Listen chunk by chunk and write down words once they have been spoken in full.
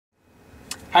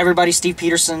Hi everybody, Steve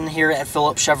Peterson here at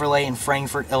Phillips Chevrolet in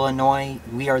Frankfort, Illinois.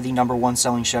 We are the #1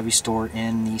 selling Chevy store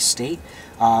in the state,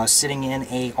 sitting in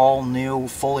a all-new,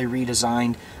 fully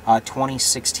redesigned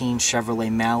 2016 Chevrolet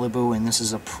Malibu, and this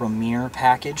is a premier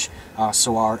package,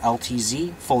 so our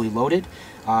LTZ, fully loaded,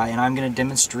 and I'm going to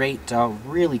demonstrate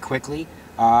really quickly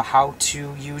how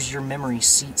to use your memory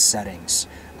seat settings.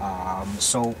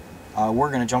 We're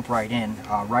going to jump right in.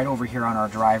 Right over here on our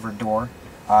driver door,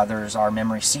 there's our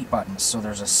memory seat buttons. So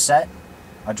there's a set,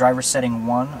 a driver setting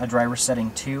 1, a driver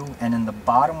setting 2, and then the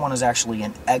bottom one is actually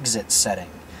an exit setting.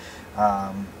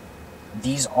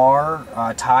 These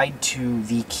are tied to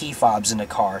the key fobs in the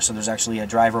car. So there's actually a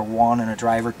driver 1 and a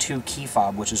driver 2 key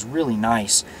fob, which is really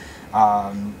nice.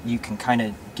 You can kind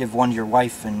of give one to your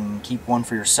wife and keep one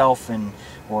for yourself,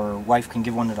 or wife can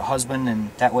give one to the husband,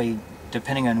 and that way,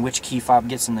 depending on which key fob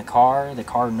gets in the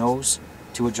car knows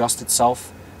to adjust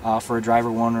itself for a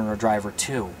driver 1 or a driver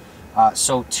 2.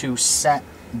 So to set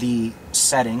the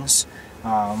settings,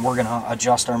 we're going to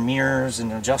adjust our mirrors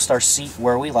and adjust our seat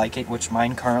where we like it, which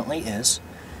mine currently is.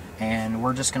 And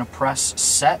we're just going to press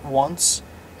set once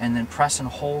and then press and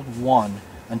hold 1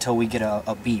 until we get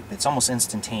a beep. It's almost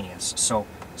instantaneous. So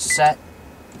set,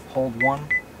 hold 1,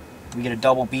 we get a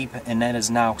double beep, and that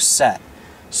is now set.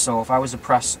 So if I was to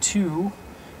press 2,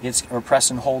 or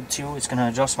press and hold 2, it's going to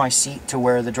adjust my seat to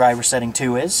where the driver setting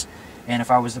 2 is. And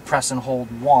if I was to press and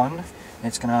hold 1,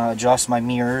 it's going to adjust my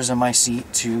mirrors and my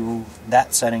seat to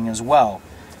that setting as well.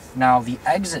 Now the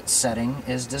exit setting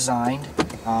is designed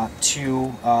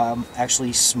to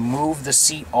actually move the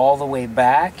seat all the way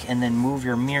back and then move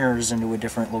your mirrors into a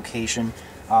different location.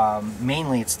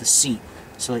 Mainly it's the seat,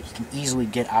 so that you can easily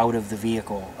get out of the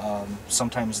vehicle.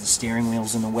 Sometimes the steering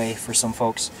wheel's in the way for some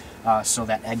folks, so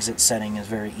that exit setting is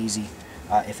very easy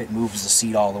if it moves the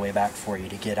seat all the way back for you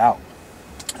to get out.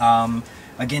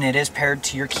 Again, it is paired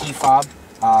to your key fob,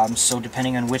 so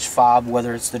depending on which fob,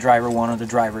 whether it's the driver 1 or the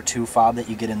driver 2 fob that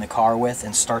you get in the car with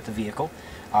and start the vehicle,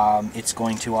 it's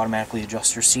going to automatically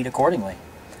adjust your seat accordingly.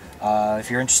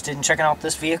 If you're interested in checking out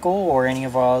this vehicle or any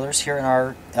of our others here in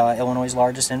our Illinois'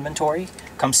 largest inventory,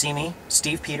 come see me,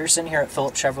 Steve Peterson, here at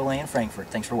Phillips Chevrolet in Frankfort.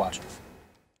 Thanks for watching.